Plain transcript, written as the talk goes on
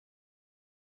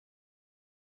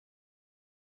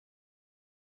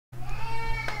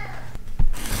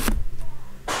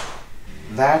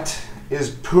That is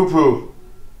poo-poo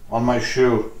on my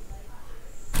shoe.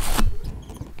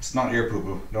 It's not your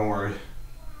poo-poo, don't worry.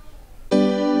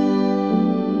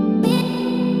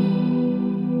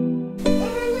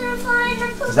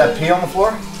 Is that pee on the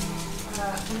floor? I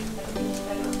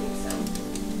don't think so.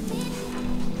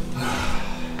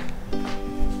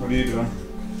 What are you doing?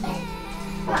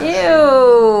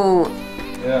 Ew!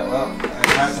 Yeah, well, I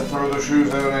had to throw the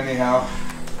shoes out anyhow.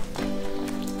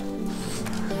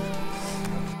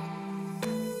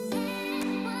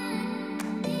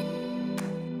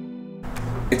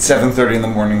 It's 7:30 in the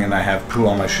morning and I have poo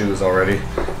on my shoes already.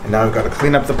 And now I've got to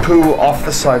clean up the poo off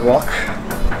the sidewalk.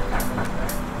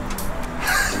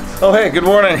 Oh hey, good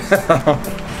morning.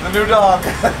 The new dog.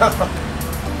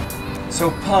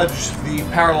 So Pudge, the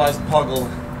paralyzed Puggle,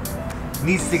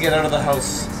 needs to get out of the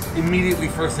house immediately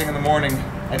first thing in the morning.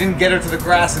 I didn't get her to the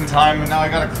grass in time and now I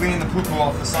gotta clean the poo-poo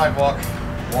off the sidewalk.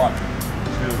 1,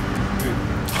 2, 3.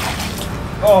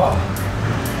 Oh.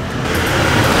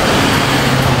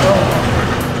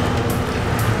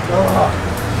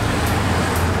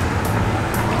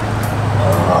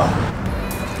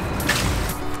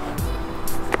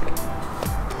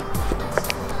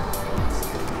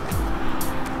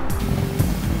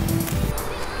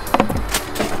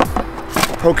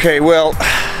 Okay, well,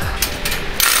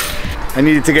 I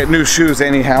needed to get new shoes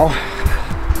anyhow.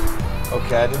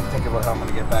 Okay, I didn't think about how I'm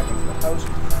gonna get back into the house.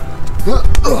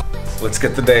 Let's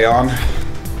get the day on.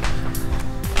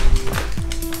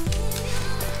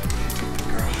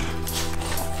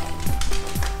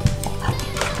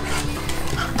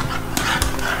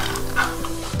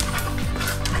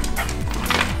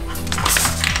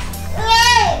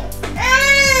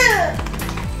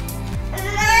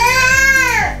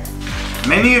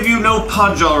 Many of you know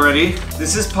Pudge already.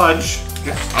 This is Pudge.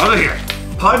 Get out of here.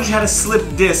 Pudge had a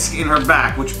slip disc in her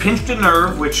back, which pinched a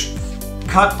nerve, which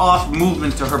cut off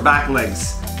movement to her back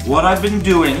legs. What I've been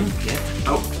doing... Get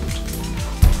out.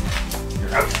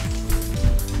 You're out.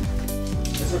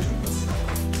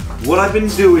 What I've been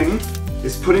doing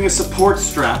is putting a support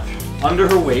strap under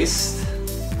her waist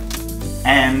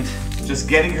and just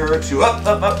getting her to up,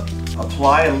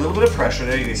 apply a little bit of pressure.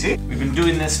 There you see. We've been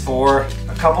doing this for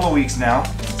a couple of weeks now.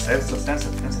 Stand.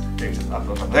 There you go. Up.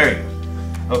 There you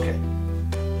go. Okay.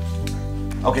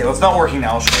 Okay, well, it's not working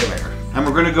now. I'll show you later. And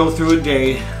we're going to go through a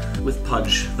day with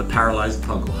Pudge, the paralyzed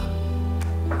Puggle.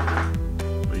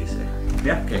 What do you say?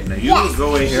 Yeah? Okay, now you go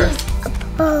away here.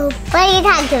 Oh, what are you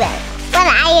talking about? What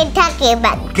are you talking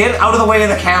about? Get out of the way of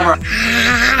the camera.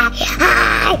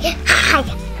 Hi.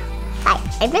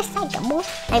 I miss like a book.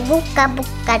 I book.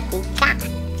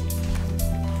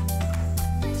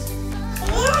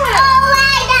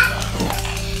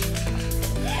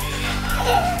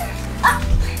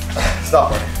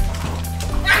 Stop it.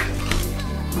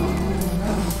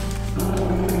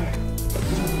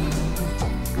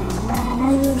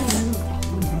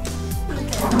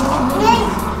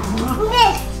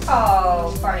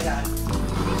 Oh, party dog.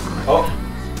 Oh,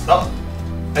 stop.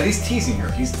 And he's teasing her.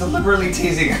 He's deliberately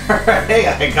teasing her. Hey,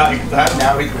 I got that.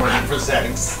 Now he's working for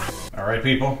settings. All right,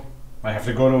 people. I have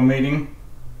to go to a meeting.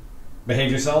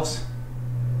 Behave yourselves.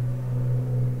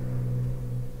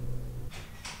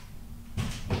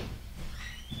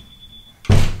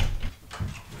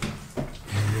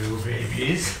 Hello,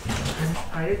 babies.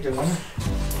 How you doing?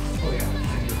 Oh yeah.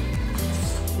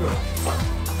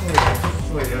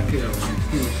 Oh yeah, get over here.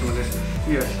 Give me some of this.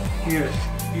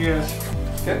 Yes.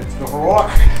 Okay, let's go for a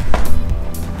walk.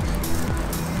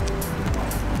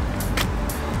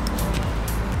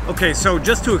 Okay, so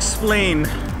just to explain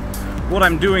what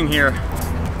I'm doing here,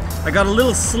 I got a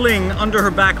little sling under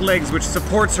her back legs which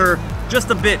supports her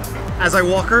just a bit as I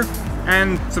walk her,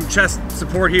 and some chest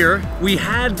support here. We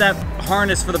had that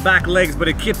harness for the back legs, but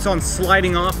it keeps on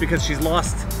sliding off because she's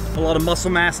lost a lot of muscle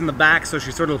mass in the back, so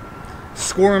she sort of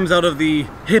squirms out of the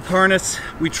hip harness.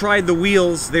 We tried the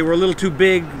wheels. They were a little too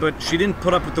big, but she didn't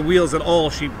put up with the wheels at all.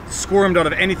 She squirmed out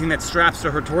of anything that straps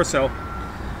to her torso.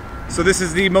 So this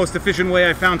is the most efficient way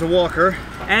I found to walk her.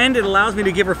 And it allows me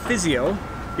to give her physio,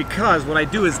 because what I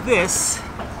do is this.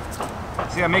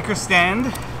 See, I make her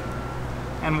stand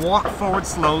and walk forward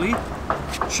slowly.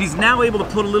 She's now able to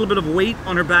put a little bit of weight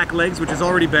on her back legs, which is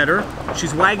already better.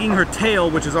 She's wagging her tail,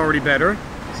 which is already better.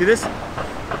 See this?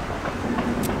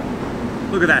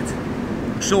 Look at that.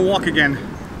 She'll walk again.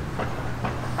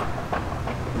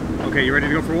 Okay, you ready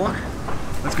to go for a walk?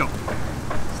 Let's go.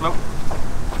 Slow.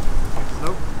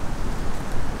 Slow.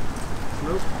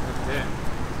 Slow. Okay.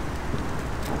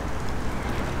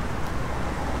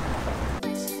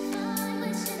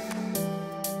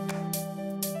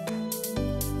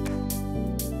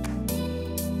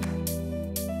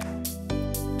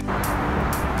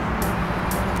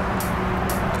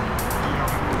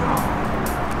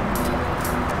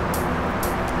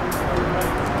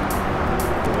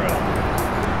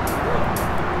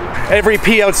 Every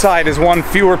pea outside is one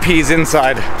fewer peas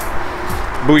inside.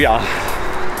 Booyah.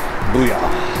 Booyah.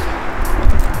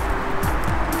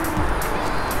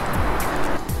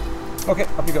 Okay,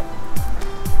 up you go.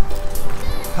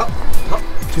 Hop, hop,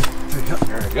 2, 3, hop.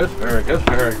 Very good, very good,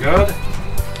 very good.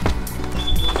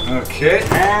 Okay,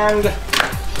 and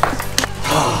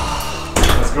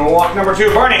let's go walk number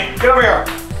 2. Barney, get over here.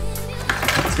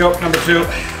 Let's go, number 2.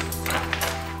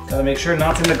 Gotta make sure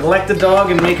not to neglect the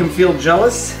dog and make him feel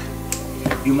jealous.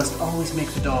 You must always make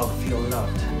the dog feel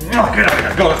loved. No, get over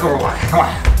here. Go, let's go for a walk. Come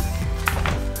on.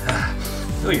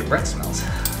 Oh, your breath smells.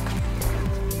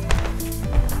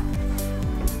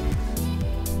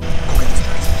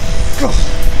 Go.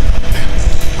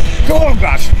 Go on,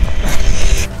 gosh.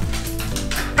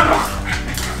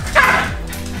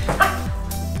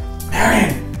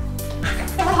 Marion.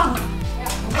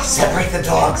 Separate the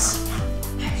dogs.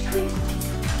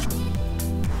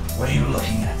 What are you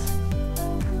looking at?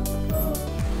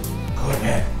 Go to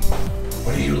bed.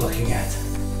 What are you looking at?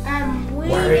 I'm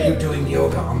waiting. Why are you doing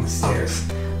yoga on the stairs?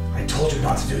 I told you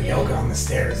not to do yoga on the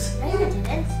stairs. I didn't.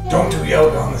 Don't do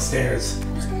yoga on the stairs.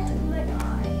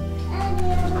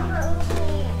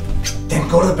 Then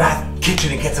go to the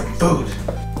kitchen and get some food.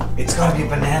 It's gotta be a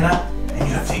banana, and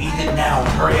you have to eat it now.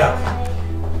 Hurry up.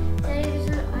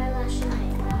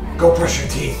 Go brush your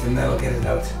teeth, and that'll get it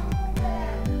out.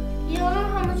 You don't know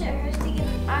how much it hurts to get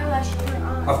eyelashes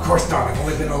on. Of course not. I've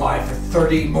only been alive for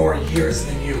 30 more years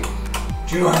than you.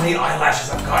 Do you know how many eyelashes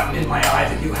I've gotten in my eye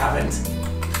that you haven't?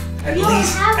 At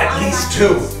least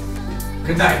 2.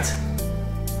 Good night.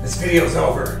 This video's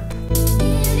over.